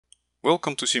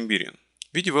Welcome to Simbeor.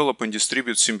 We develop and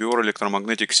distribute Simbeor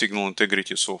electromagnetic signal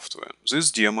integrity software. This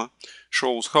demo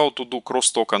shows how to do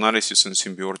crosstalk analysis in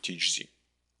Simbeor THz.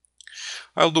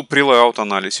 I'll do pre-layout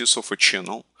analysis of a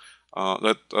channel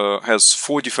that has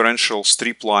 4 differential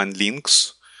strip line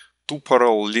links, 2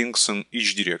 parallel links in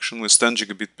each direction with 10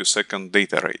 gigabit per second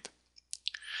data rate.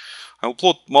 I'll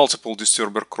plot multiple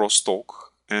disturber crosstalk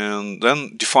and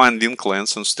then define link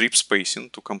length and strip spacing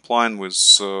to comply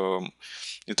with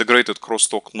integrated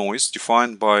crosstalk noise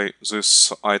defined by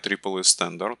this IEEE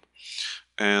standard.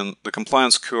 And the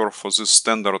compliance curve for this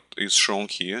standard is shown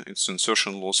here. It's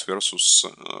insertion loss versus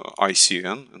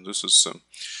ICN, and this is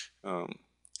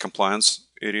compliance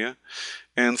area.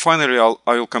 And finally,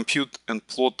 I will compute and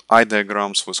plot I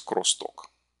diagrams with crosstalk.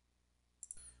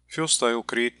 First, I will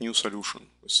create new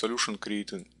solution with solution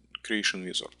creation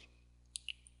wizard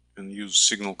and use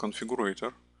signal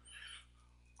configurator.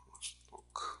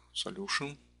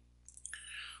 Solution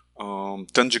 10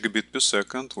 gigabit per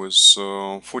second with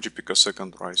 40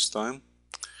 picosecond rise time.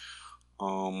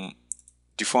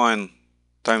 Define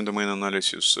time domain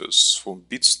analysis as for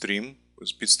bit stream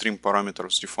with bit stream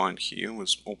parameters defined here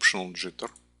with optional jitter.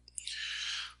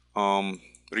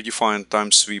 Redefine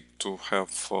time sweep to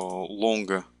have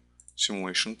longer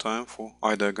simulation time for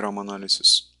I diagram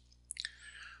analysis.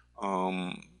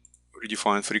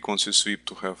 Redefine frequency sweep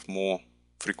to have more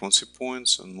frequency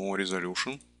points and more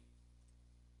resolution.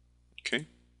 Okay,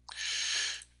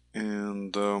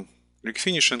 and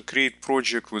finish and create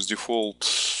project with default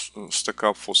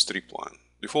stackup for strip line.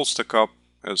 Default stackup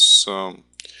has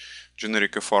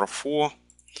generic FR4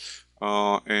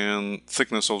 and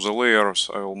thickness of the layers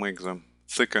I will make them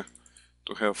thicker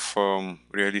to have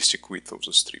realistic width of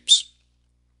the strips.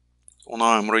 So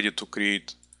now I'm ready to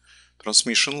create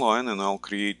transmission line, and I'll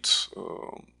create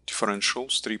differential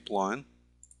strip line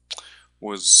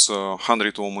with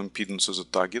 100 ohm impedance as a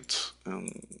target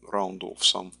and round off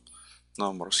some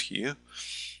numbers here,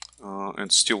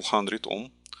 and still 100 ohm,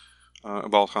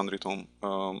 about 100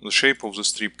 ohm. The shape of the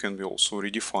strip can be also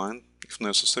redefined if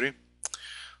necessary.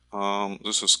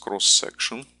 This is cross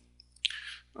section.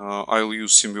 I'll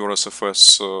use Simbeor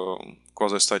SFS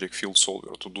quasi-static field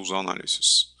solver to do the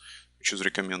analysis, which is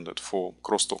recommended for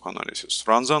crosstalk analysis.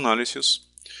 Run the analysis,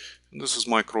 and this is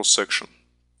my cross section.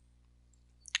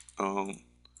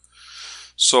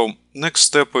 So next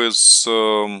step is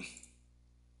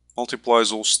multiply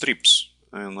those strips,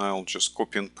 and I'll just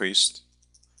copy and paste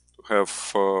to have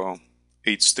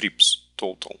 8 strips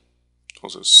total for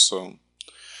this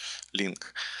link.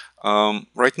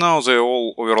 Right now they're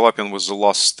all overlapping with the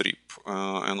last strip,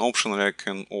 and optionally I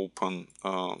can open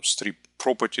strip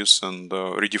properties and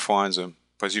redefine the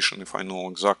position if I know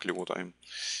exactly what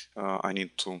I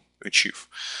need to achieve.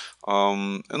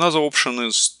 Another option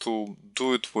is to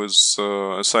do it with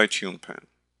a side tune pen,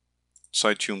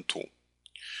 side tune tool.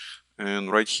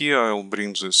 And right here I'll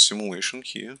bring this simulation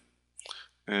here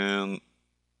and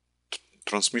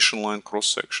transmission line cross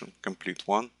section, complete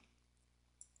one.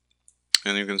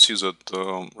 And you can see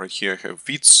that right here I have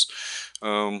widths,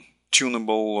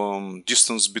 tunable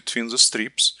distance between the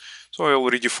strips. So I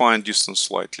will redefine distance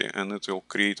slightly, and it will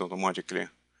create automatically.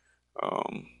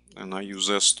 And I use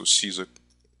S to see the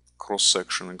cross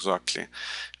section exactly.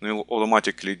 And it will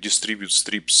automatically distribute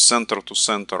strips center to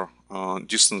center,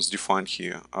 distance defined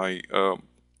here. I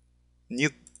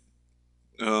need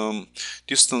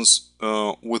distance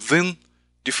within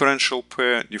differential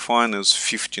pair defined as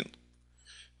 15,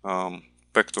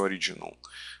 back to original.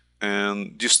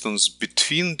 And distance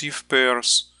between diff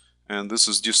pairs, and this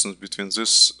is distance between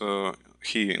this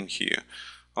here and here.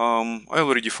 I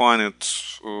will redefine it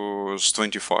as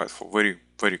 25 for very,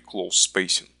 very close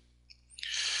spacing.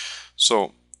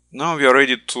 So now we are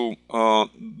ready to,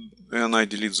 and I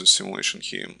delete the simulation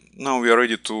here. Now we are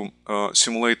ready to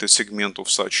simulate a segment of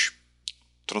such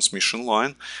transmission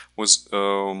line with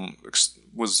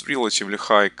relatively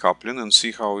high coupling and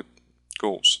see how it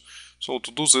goes. So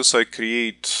to do this I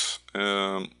create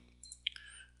a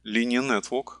linear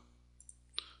network,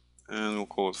 and we'll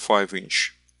call it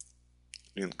 5-inch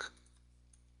link.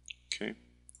 Okay,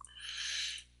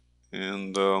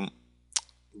 and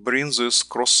bring this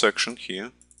cross section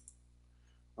here,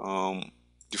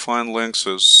 define length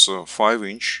as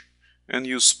 5-inch, and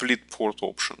use split port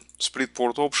option. Split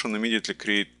port option immediately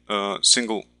create a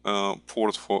single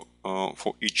port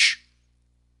for each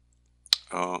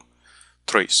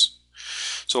trace.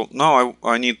 So now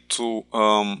I need to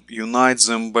unite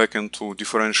them back into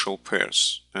differential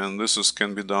pairs, and this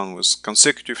can be done with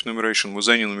consecutive numeration, with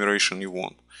any numeration you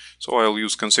want. So I'll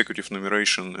use consecutive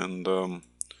numeration and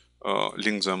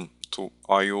link them to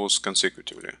IOs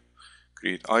consecutively.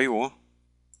 Create IO,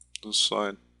 this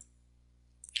side.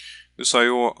 This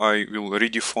IO I will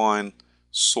redefine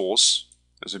source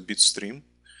as a bit stream,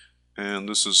 and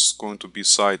this is going to be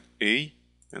side A,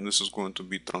 and this is going to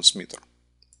be transmitter.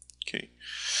 Okay.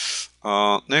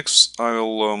 Next I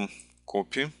will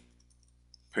copy,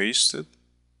 paste it,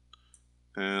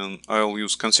 and I'll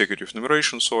use consecutive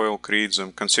numeration, so I'll create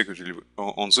them consecutively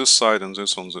on this side and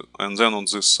this on the, and then on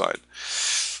this side.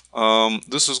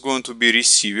 This is going to be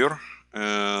receiver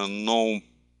and no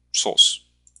source,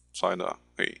 side A.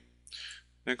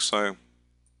 Next I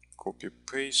copy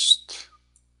paste,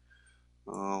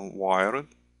 wire it,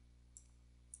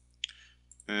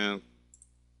 and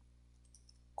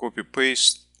copy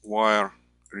paste wire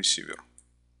receiver.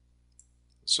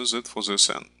 This is it for this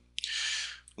end.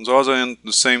 On the other end,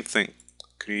 the same thing.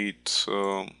 Create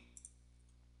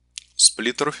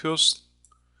splitter first,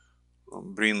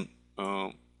 bring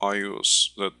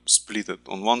IOs that split it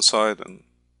on one side and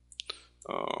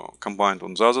combined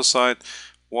on the other side.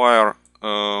 Wire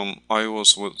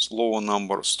IOs with lower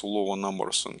numbers to lower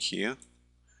numbers on here.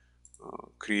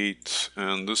 Create,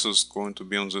 and this is going to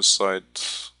be on this side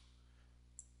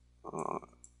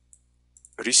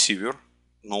receiver,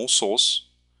 no source,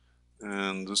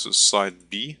 and this is side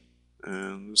B,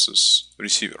 and this is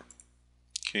receiver.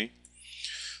 Okay.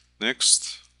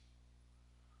 Next,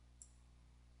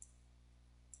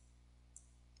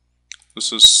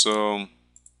 this is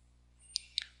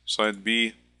side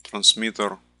B,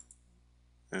 transmitter,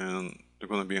 and they're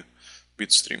going to be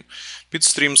bit stream. Bit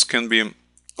streams can be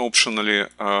optionally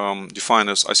defined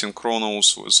as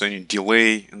asynchronous with any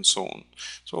delay and so on.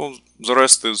 So the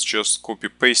rest is just copy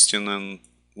pasting and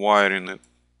wiring it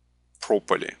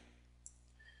properly.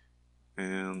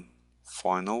 And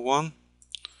final one,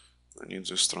 I need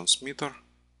this transmitter,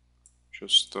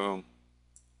 just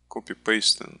copy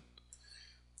paste and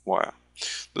wire.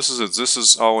 This is it, this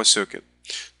is our circuit.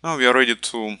 Now we are ready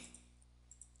to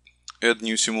add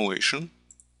new simulation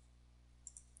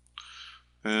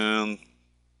and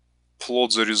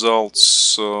plot the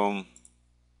results on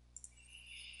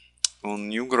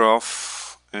new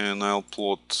graph, and I'll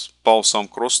plot power sum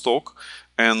crosstalk,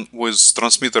 and with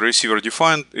transmitter receiver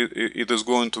defined it is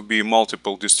going to be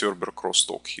multiple disturber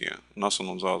crosstalk here, nothing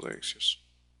on the other axis,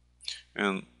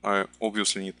 and I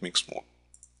obviously need mix mode.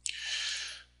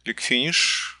 Click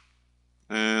finish,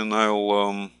 and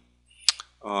I'll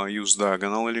use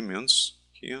diagonal elements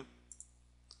here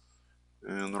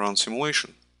and run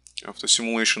simulation. After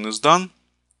simulation is done,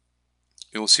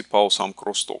 you'll see power sum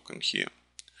crosstalk in here,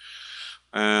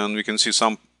 and we can see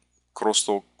some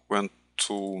crosstalk went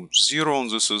to 0,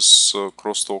 and this is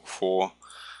crosstalk for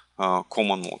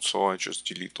common mode, so I just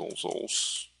delete all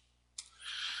those.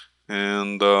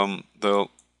 And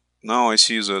now I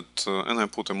see that, and I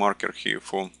put a marker here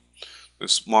for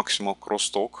this maximal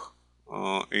crosstalk,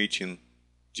 18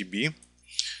 dB,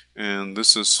 and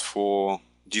this is for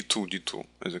D2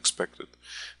 as expected.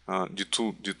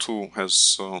 D2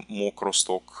 has more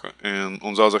crosstalk, and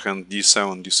on the other hand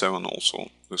D7 also,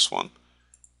 this one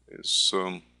is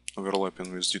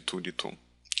overlapping with D2.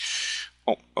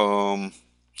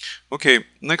 Okay,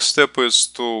 next step is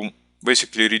to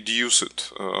basically reduce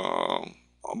it,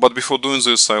 but before doing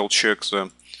this I'll check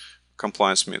the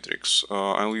compliance metrics.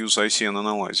 I'll use ICN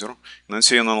analyzer. In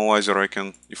ICN analyzer I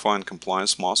can define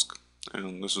compliance mask,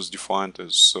 and this is defined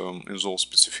as in those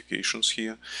specifications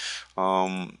here.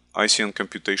 ICN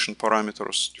computation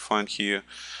parameters defined here.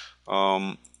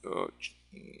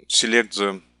 Select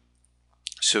the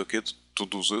circuit to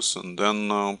do this, and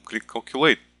then click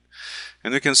calculate.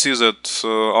 And you can see that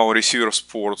our receiver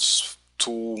ports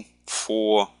 2,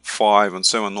 4, 5 and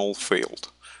 7 all failed.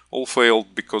 All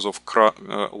failed because of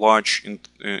large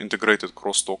integrated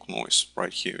crosstalk noise.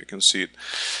 Right here you can see it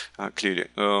clearly.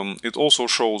 It also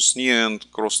shows near-end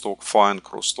crosstalk, far-end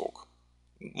crosstalk.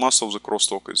 Most of the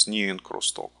crosstalk is near-end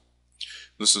crosstalk.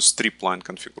 This is strip-line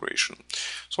configuration.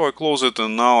 So I close it,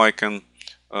 and now I can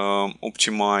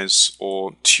optimize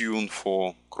or tune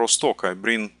for crosstalk. I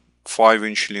bring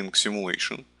 5-inch link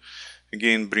simulation.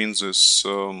 Again, bring this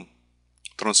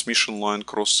transmission line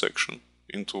cross-section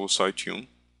into side tune.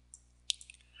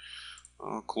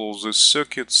 Close this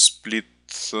circuit, split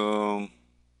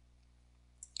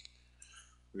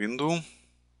window,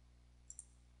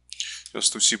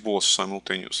 just to see both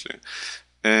simultaneously.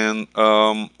 And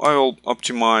I will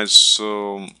optimize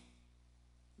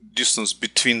distance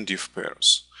between diff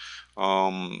pairs.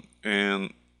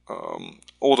 And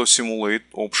auto simulate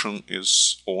option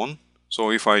is on. So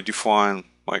if I define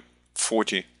like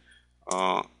 40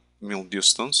 mil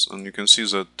distance, and you can see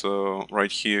that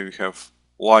right here we have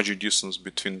larger distance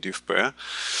between diff pair.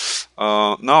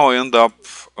 Now I end up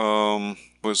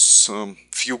with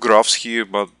few graphs here,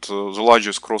 but the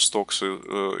largest crosstalk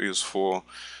is for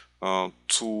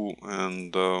 2,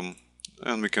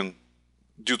 and we can,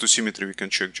 due to symmetry, we can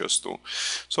check just 2.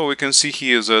 So we can see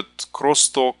here that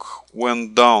crosstalk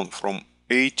went down from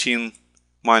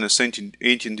minus 18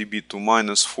 dB to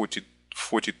minus 42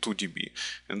 dB,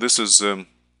 and this is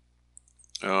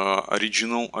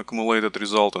original accumulated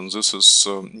result, and this is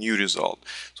new result.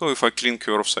 So if I clean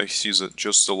curves, I see that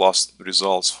just the last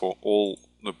results for all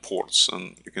the ports,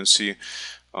 and you can see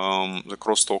the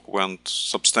crosstalk went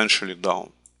substantially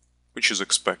down, which is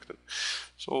expected.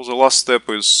 So the last step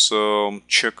is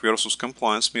check versus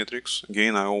compliance metrics.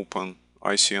 Again, I open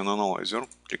ICN analyzer,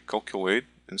 click calculate,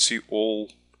 and see all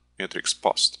metrics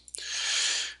passed.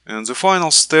 And the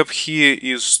final step here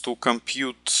is to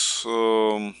compute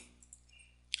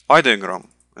I-diagram.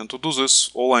 And to do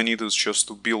this, all I need is just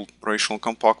to build rational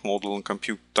compact model and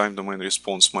compute time domain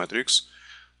response metrics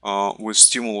with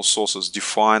stimulus sources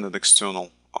defined and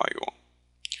external I/O.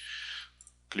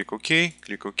 Click OK,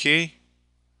 click OK,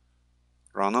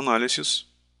 run analysis.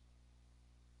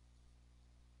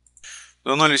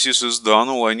 The analysis is done.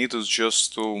 All I need is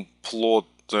just to plot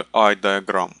the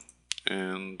I-diagram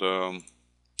and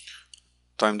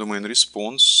time domain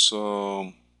response,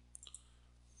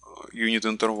 unit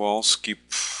interval, skip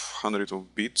 100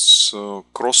 of bits,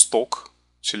 crosstalk,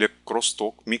 select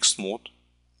crosstalk, mixed mode,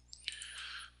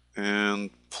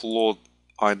 and plot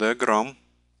I-diagram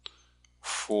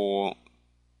for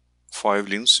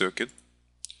 5-link circuit,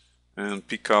 and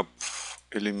pick up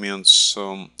elements.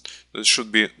 There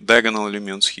should be diagonal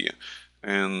elements here,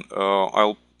 and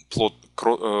I'll plot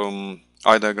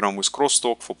I-diagram with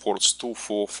crosstalk for ports 2,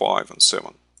 4, 5, and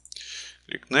 7.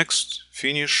 Click next,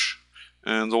 finish,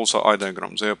 and those are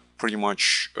I-diagrams. They are pretty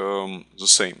much the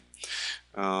same.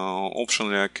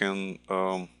 Optionally, I can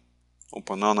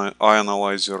open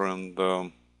I-analyzer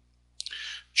and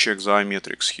check the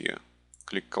I-metrics here.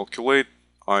 Click calculate,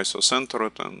 I's are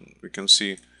centered, and we can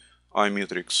see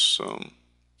I-metrics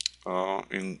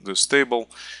in this table,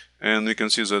 and we can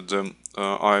see that the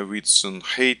I-widths and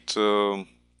height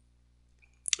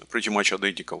pretty much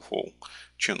identical for all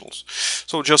channels.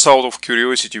 So just out of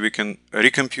curiosity, we can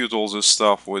recompute all this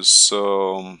stuff with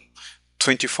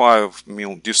 25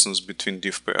 mil distance between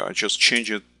diff pair. I just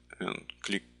change it and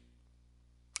click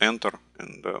enter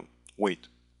and wait.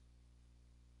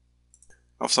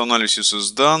 After analysis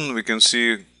is done, we can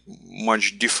see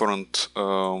much different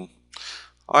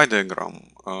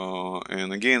I-diagram,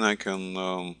 and again I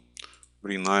can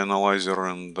bring I-analyzer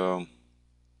and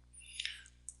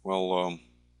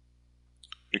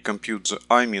recompute the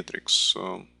I-metrics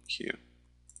here.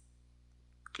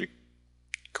 Click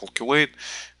calculate.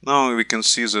 Now we can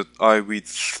see that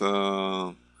I-width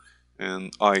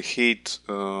and I-height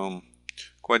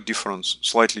quite different,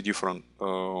 slightly different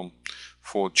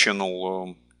for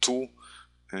channel 2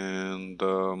 and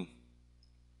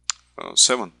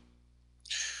 7.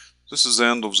 This is the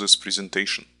end of this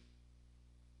presentation.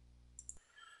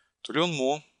 To learn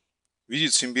more,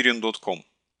 visit Simbeor.com.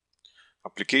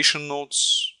 Application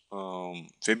notes,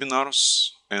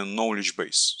 webinars, and knowledge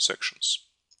base sections.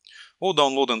 Or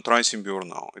download and try Simbeor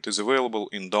now. It is available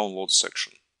in download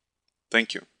section.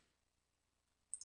 Thank you.